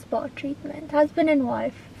spa treatment. Husband and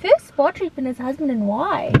wife. First spa treatment is husband and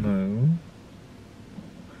wife. no,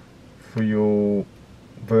 for your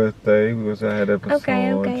birthday because I had a massage.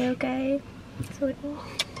 Okay. So it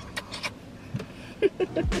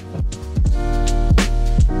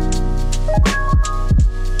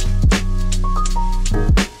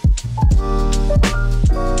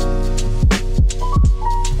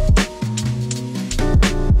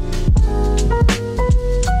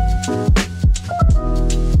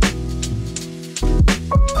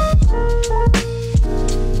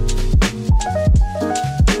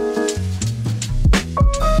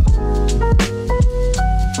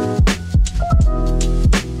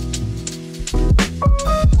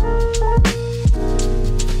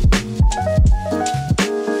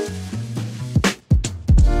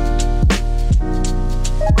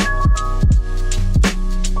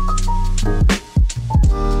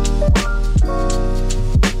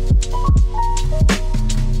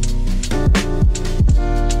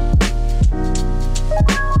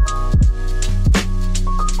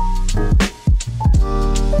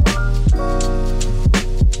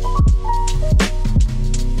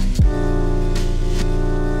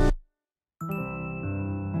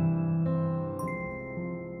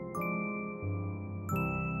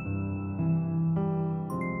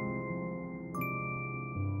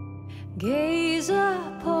Gaze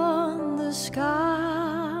upon the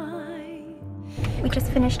sky. we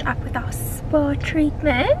just finished up with our spa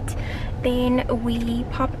treatment. Then we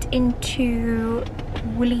popped into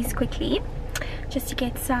Woolies quickly just to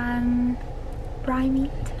get some braai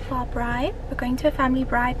meat for our braai. We're going to a family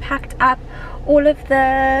braai. Packed up all of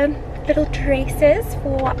the little dresses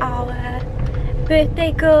for our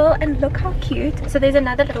birthday girl, and look how cute. So there's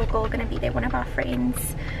another little girl gonna be there, one of our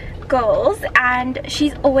friends girls, and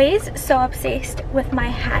she's always so obsessed with my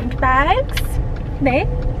handbags. No?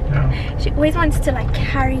 Yeah. She always wants to like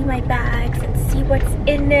carry my bags and see what's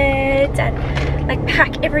in it and like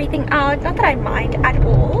pack everything out. Not that I mind at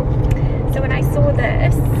all. So when I saw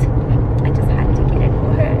this, I just had to get it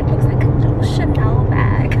for her. It looks like a little Chanel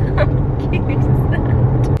bag. How cute is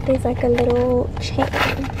that? There's like a little chain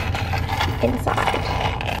inside.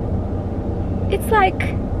 It's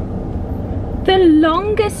like the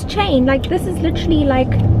longest chain. Like this is literally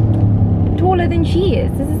like taller than she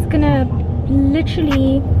is. This is gonna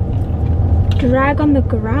literally drag on the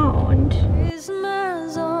ground.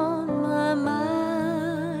 Christmas on my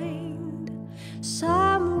mind,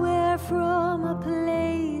 somewhere from a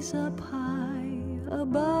place up high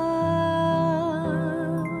above.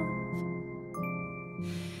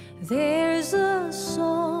 There's a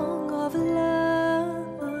song of love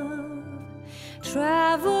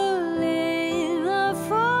traveling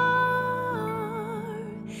afar,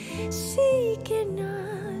 seeking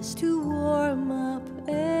us to warm up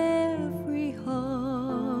every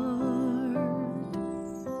heart.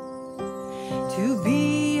 to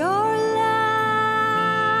be your light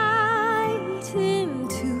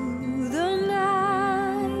into the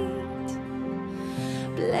night.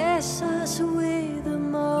 Bless us with a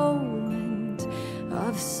moment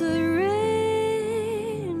of serenity.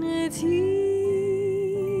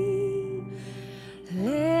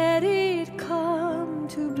 Let it come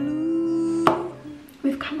to bloom.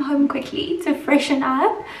 We've come home quickly to freshen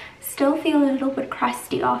up. Still feel a little bit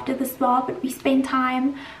crusty after the spa, but we spent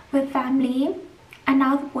time with family and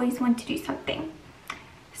now the boys want to do something.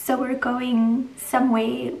 So we're going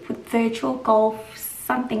somewhere with virtual golf,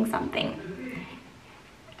 something.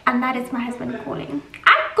 And that is my husband calling.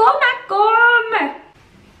 Akom!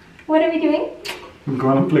 What are we doing? I'm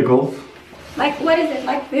gonna play golf. Like, what is it?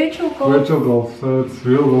 Like virtual golf? Virtual golf, so it's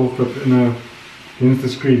real golf but against the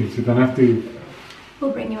screen, so you don't have to.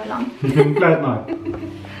 We'll bring you along. You can play at night.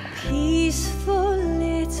 Peaceful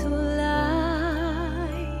little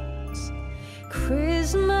lights,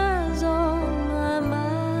 Christmas on my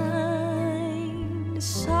mind.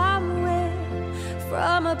 Somewhere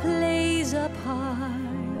from a place up high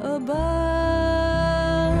above.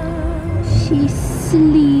 She's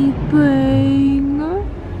sleeping.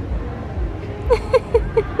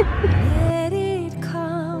 Let it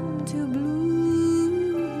come to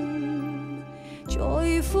bloom.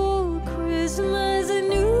 Joyful Christmas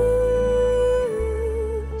news.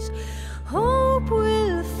 Hope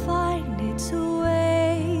will find its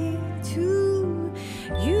way to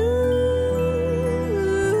you.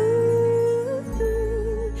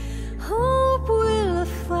 Hope will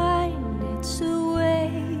find its way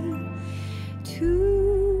to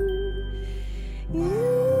you.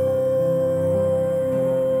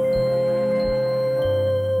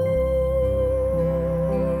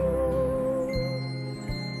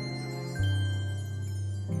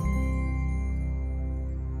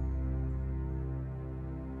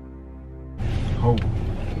 Oh.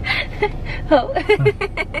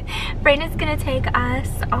 Brenna's gonna take us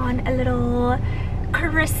on a little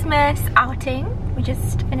Christmas outing. We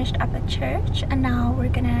just finished up at church and now we're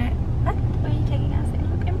gonna, what? Where are you taking us?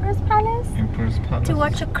 Emperor's Palace? Emperor's Palace. To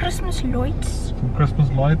watch a Christmas lights. Some Christmas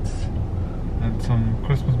lights and some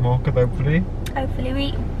Christmas market hopefully.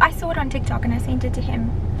 Hopefully. I saw it on TikTok and I sent it to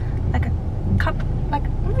him like a couple, like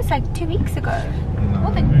almost like 2 weeks ago. No,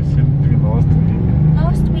 we sent it to you last week.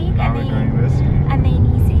 Last week, Now we're going this week. and then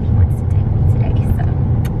he said he wants to take me today, so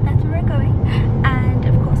that's where we're going. And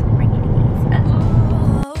of course we'll bring you these.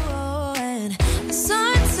 Oh, and the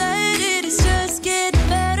sunset, it is just getting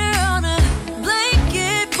better on a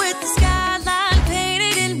blanket with the skyline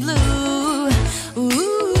painted in blue.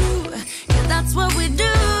 Ooh, yeah, that's what we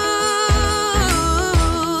do.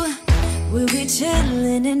 We'll be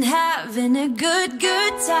chilling and having a good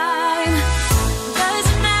time.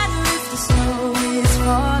 Doesn't matter if the snow is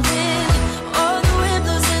falling or the wind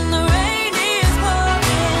blows and the rain is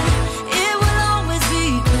pouring. It will always be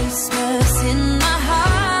Christmas in my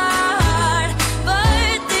heart.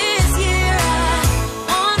 But this year I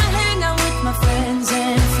wanna hang out with my friends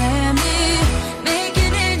and family,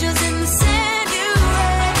 making angels in the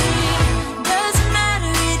sanctuary. Doesn't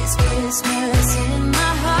matter, it is Christmas in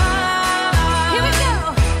my heart. Here we go.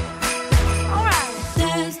 All right.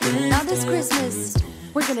 Now this Christmas,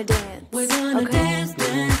 we're gonna dance. We're gonna dance.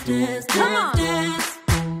 Come on.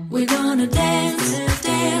 We're gonna dance.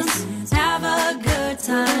 Have a good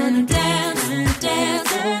time. Dance.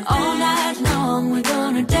 All night long. We're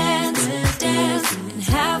gonna dance. And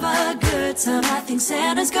have a good time. I think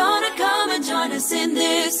Santa's gonna come and join us in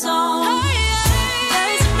this song.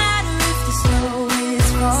 Doesn't matter if the snow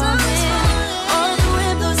is falling or the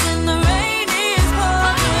wind blows and the rain is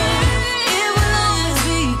pouring. It will always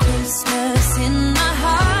be Christmas in my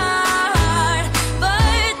heart.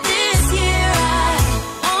 But this year I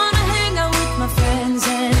wanna hang out with my friends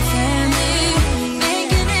and family,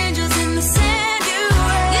 making angels in the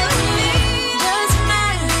sanctuary. Doesn't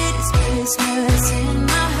matter, it is Christmas in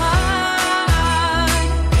my heart.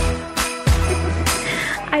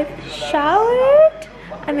 I've showered,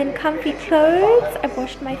 I'm in comfy clothes, I've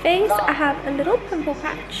washed my face, I have a little pimple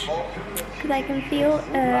patch because I can feel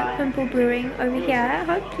a pimple brewing over here.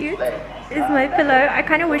 How cute is my pillow? I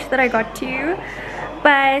kind of wish that I got two,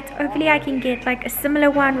 but hopefully I can get like a similar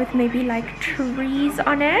one with maybe like trees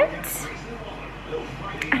on it.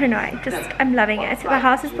 I don't know, I'm loving it. The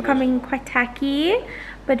house is becoming quite tacky,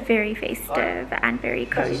 but very festive and very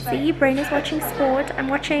cozy. Brain is watching sport. I'm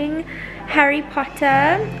watching Harry Potter.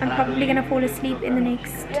 I'm probably gonna fall asleep in the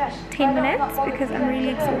next 10 minutes because I'm really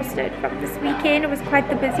exhausted from this weekend. It was quite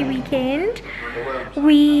the busy weekend.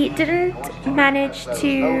 We didn't manage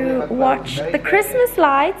to watch the Christmas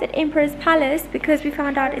lights at Emperor's Palace because we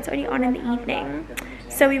found out it's only on in the evening.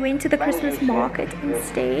 So we went to the Christmas market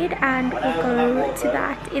instead, and we'll go to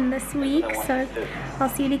that in this week. So I'll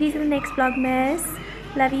see you guys in the next Vlogmas.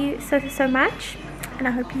 Love you so much, and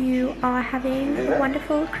I hope you are having a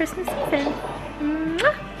wonderful Christmas season.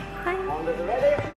 Mwah!